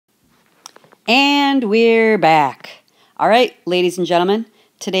And we're back. All right, ladies and gentlemen,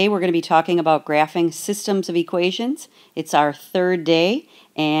 today we're going to be talking about graphing systems of equations. It's our third day,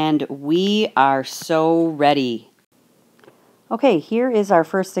 and we are so ready. Okay, here is our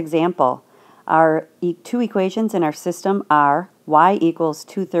first example. Our two equations in our system are y equals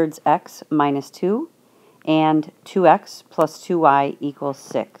 2/3 x minus 2 and 2x plus 2y equals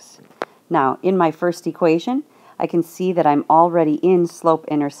 6. Now, in my first equation, I can see that I'm already in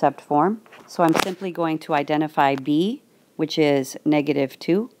slope-intercept form, so I'm simply going to identify b, which is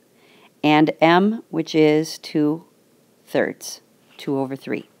 -2, and m, which is 2/3, 2 over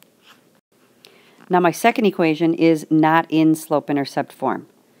 3. Now, my second equation is not in slope-intercept form,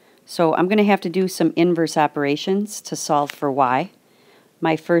 so I'm going to have to do some inverse operations to solve for y.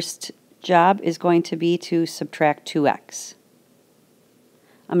 My first job is going to be to subtract 2x.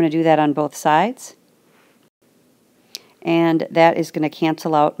 I'm going to do that on both sides. And that is going to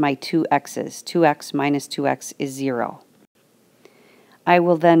cancel out my 2x's. 2x minus 2x is 0. I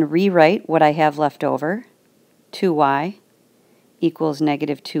will then rewrite what I have left over. 2y equals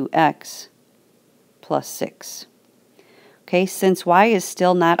 -2x plus 6. Okay, since y is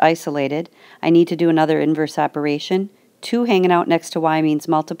still not isolated, I need to do another inverse operation. 2 hanging out next to y means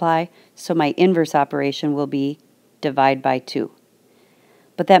multiply, so my inverse operation will be divide by 2.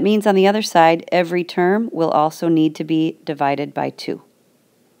 But that means on the other side, every term will also need to be divided by 2.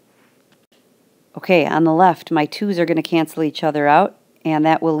 Okay, on the left, my 2's are going to cancel each other out, and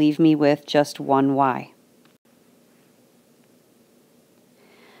that will leave me with just 1y.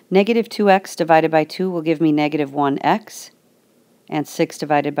 -2x divided by 2 will give me -1x, and 6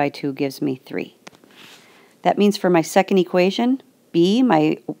 divided by 2 gives me 3. That means for my second equation, b,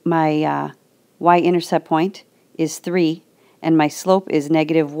 my y-intercept point, is 3, and my slope is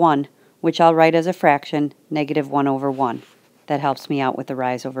 -1, which I'll write as a fraction, -1 over 1. That helps me out with the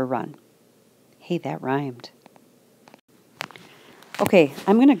rise over run. Hey, that rhymed. Okay,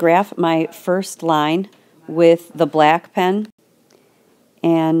 I'm going to graph my first line with the black pen.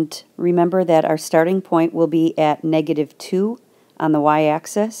 And remember that our starting point will be at -2 on the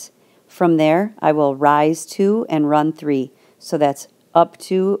y-axis. From there, I will rise 2 and run 3. So that's up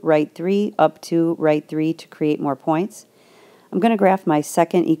 2, right 3, up 2, right 3 to create more points. I'm going to graph my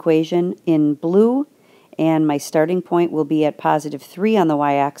second equation in blue, and my starting point will be at +3 on the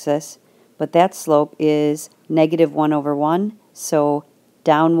y-axis, but that slope is -1 over 1, so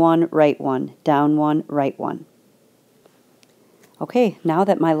down 1, right 1, down 1, right 1. Okay, now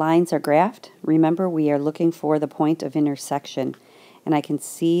that my lines are graphed, remember we are looking for the point of intersection, and I can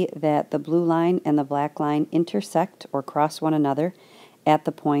see that the blue line and the black line intersect or cross one another at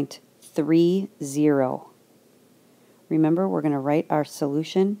the point 3, 0. Remember, we're going to write our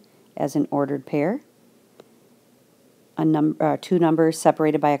solution as an ordered pair, two numbers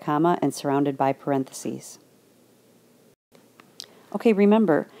separated by a comma and surrounded by parentheses. Okay,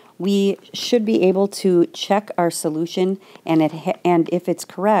 remember, we should be able to check our solution, and if it's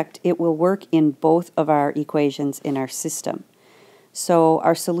correct, it will work in both of our equations in our system. So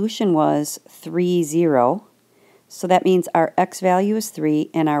our solution was 3, 0. So that means our x value is 3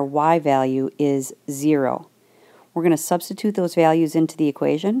 and our y value is 0. We're going to substitute those values into the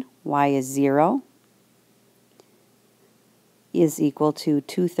equation. Y is 0 is equal to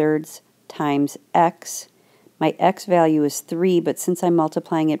 2/3 times x. My x value is 3, but since I'm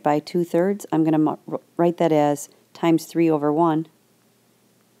multiplying it by 2/3, I'm going to write that as times 3 over 1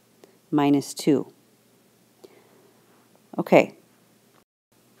 minus 2. Okay.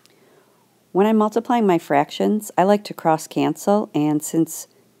 When I'm multiplying my fractions, I like to cross-cancel, and since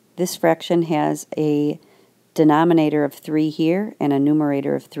this fraction has a denominator of 3 here and a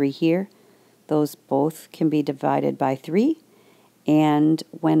numerator of 3 here, those both can be divided by 3, and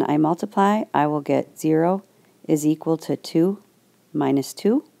when I multiply, I will get 0 is equal to 2 minus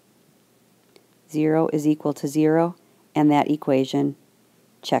 2. 0 is equal to 0, and that equation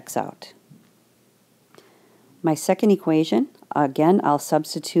checks out. My second equation, again, I'll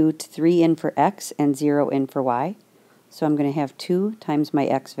substitute 3 in for x and 0 in for y. So I'm going to have 2 times my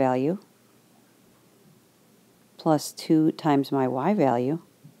x value plus 2 times my y value,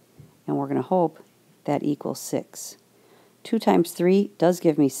 and we're going to hope that equals 6. 2 times 3 does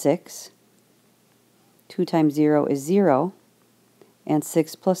give me 6. 2 times 0 is 0, and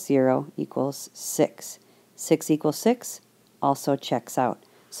 6 plus 0 equals 6. 6 equals 6 also checks out.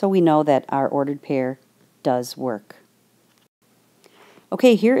 So we know that our ordered pair does work.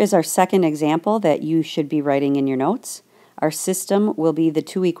 Okay, here is our second example that you should be writing in your notes. Our system will be the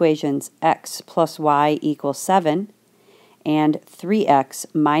two equations x plus y equals 7 and 3x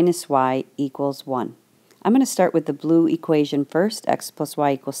minus y equals 1. I'm going to start with the blue equation first, x plus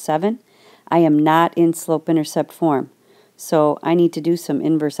y equals 7. I am not in slope-intercept form. So I need to do some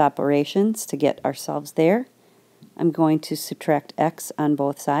inverse operations to get ourselves there. I'm going to subtract x on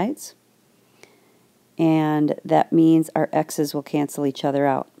both sides. And that means our x's will cancel each other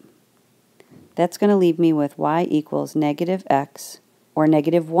out. That's going to leave me with y equals negative x, or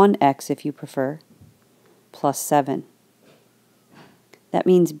negative 1x if you prefer, plus 7. That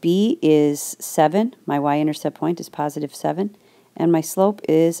means b is 7, my y-intercept point is positive 7, and my slope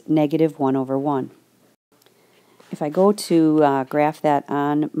is negative 1 over 1. If I go to graph that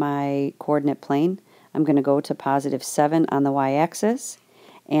on my coordinate plane, I'm going to go to positive 7 on the y-axis,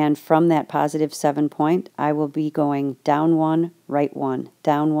 and from that positive 7 point, I will be going down 1, right 1,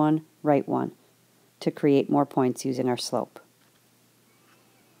 down 1, right 1, to create more points using our slope.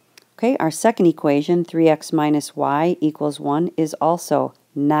 Okay, our second equation, 3x minus y equals 1, is also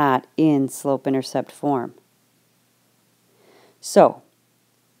not in slope-intercept form. So,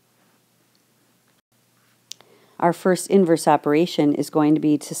 our first inverse operation is going to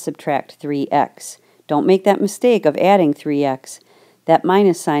be to subtract 3x. Don't make that mistake of adding 3x. That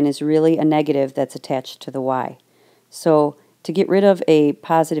minus sign is really a negative that's attached to the y. So, to get rid of a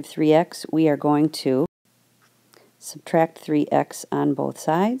positive 3x, we are going to subtract 3x on both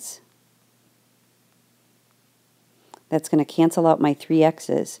sides. That's going to cancel out my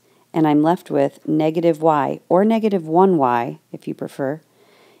 3x's, and I'm left with negative y, or negative 1y, if you prefer,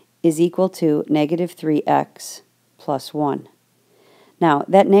 is equal to negative 3x plus 1. Now,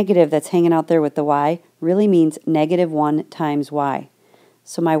 that negative that's hanging out there with the y really means negative 1 times y.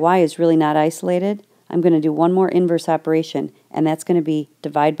 So my y is really not isolated. I'm going to do one more inverse operation, and that's going to be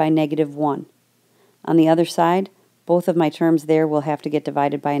divide by negative 1. On the other side, both of my terms there will have to get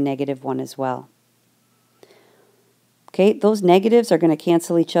divided by a negative 1 as well. Okay, those negatives are going to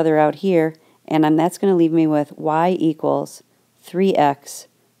cancel each other out here, and that's going to leave me with y equals 3x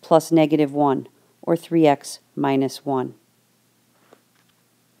plus negative 1, or 3x minus 1.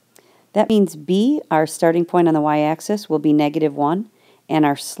 That means b, our starting point on the y-axis, will be negative 1, and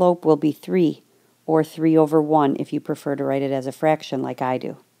our slope will be 3, or 3 over 1 if you prefer to write it as a fraction like I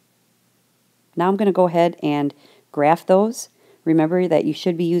do. Now I'm going to go ahead and graph those. Remember that you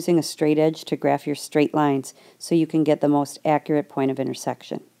should be using a straight edge to graph your straight lines so you can get the most accurate point of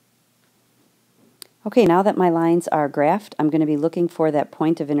intersection. Okay, now that my lines are graphed, I'm going to be looking for that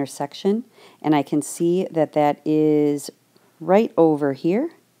point of intersection, and I can see that that is right over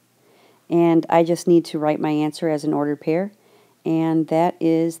here, and I just need to write my answer as an ordered pair, and that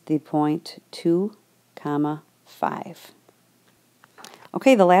is the point 2, 5.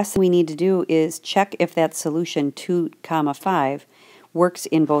 Okay, the last thing we need to do is check if that solution 2, 5 works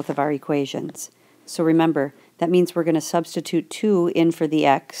in both of our equations. So remember, that means we're going to substitute 2 in for the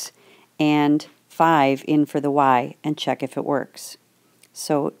x and 5 in for the y and check if it works.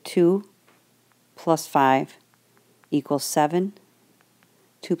 So 2 plus 5 equals 7.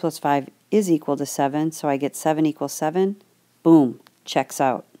 2 plus 5 is equal to 7, so I get 7 equals 7. Boom, checks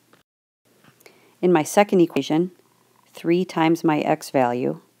out. In my second equation, 3 times my x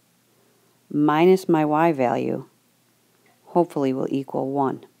value minus my y value hopefully will equal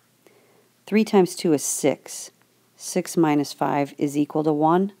 1. 3 times 2 is 6. 6 minus 5 is equal to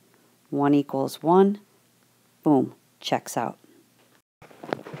 1. 1 equals 1. Boom, checks out.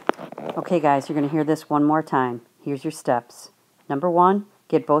 Okay guys, you're going to hear this one more time. Here's your steps. Number 1,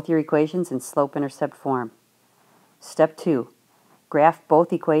 get both your equations in slope-intercept form. Step 2, graph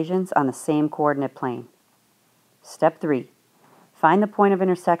both equations on the same coordinate plane. Step 3, find the point of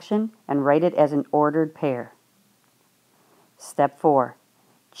intersection and write it as an ordered pair. Step 4,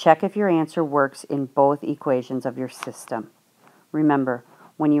 check if your answer works in both equations of your system. Remember,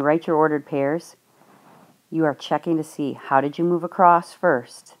 when you write your ordered pairs, you are checking to see how did you move across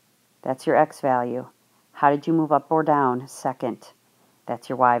first. That's your x value. How did you move up or down second? That's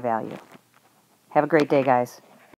your y value. Have a great day, guys.